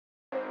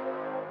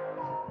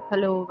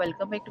Hello,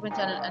 welcome back to my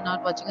channel and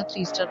are watching a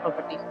 3-star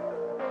property.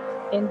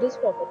 In this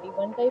property,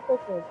 one type of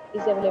room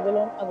is available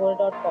on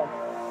Agoda.com.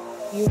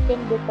 You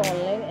can book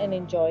online and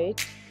enjoy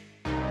it.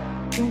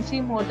 To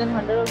see more than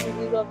 100 of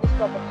reviews of this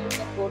property, you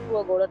can go to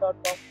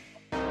Agoda.com.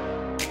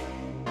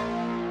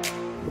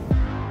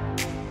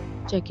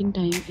 Check-in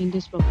time in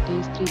this property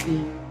is 3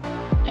 p.m.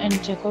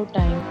 and check-out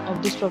time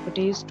of this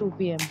property is 2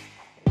 p.m.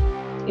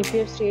 If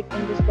you have stayed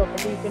in this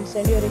property, you can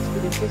send your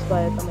experiences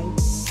via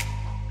comments.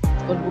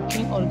 For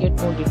booking or get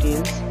more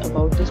details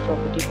about this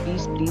property,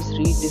 please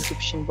read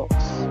description box.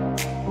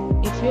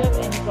 If you have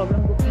any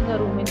problem booking a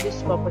room in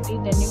this property,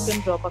 then you can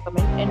drop a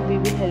comment and we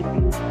will help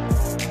you.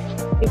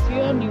 If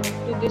you are new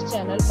to this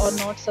channel or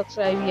not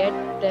subscribed yet,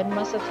 then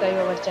must subscribe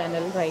our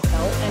channel right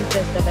now and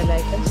press the bell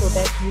icon so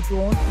that you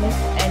don't miss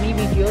any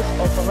videos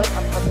of our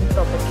upcoming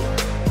property.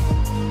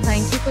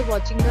 Thank you for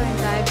watching the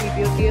entire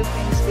video, dear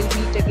friends. We'll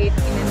meet again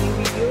in a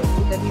new video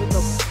with a new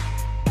topic.